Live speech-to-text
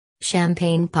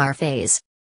Champagne Parfaits.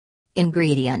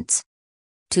 Ingredients: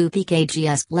 2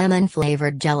 pkgs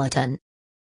lemon-flavored gelatin,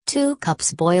 2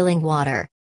 cups boiling water,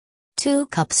 2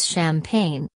 cups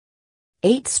champagne,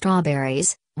 8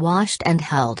 strawberries, washed and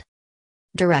held.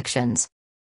 Directions: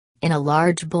 in a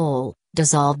large bowl,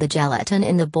 dissolve the gelatin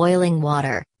in the boiling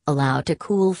water, allow to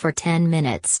cool for 10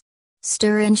 minutes.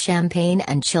 Stir in champagne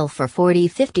and chill for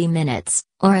 40-50 minutes,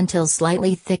 or until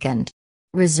slightly thickened.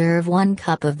 Reserve 1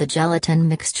 cup of the gelatin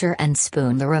mixture and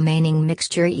spoon the remaining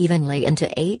mixture evenly into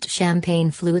 8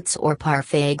 champagne flutes or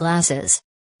parfait glasses.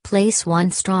 Place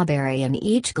 1 strawberry in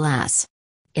each glass.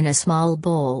 In a small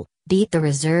bowl, beat the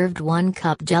reserved 1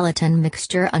 cup gelatin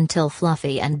mixture until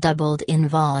fluffy and doubled in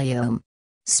volume.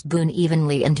 Spoon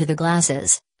evenly into the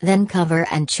glasses, then cover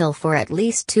and chill for at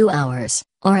least 2 hours,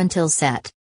 or until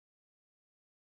set.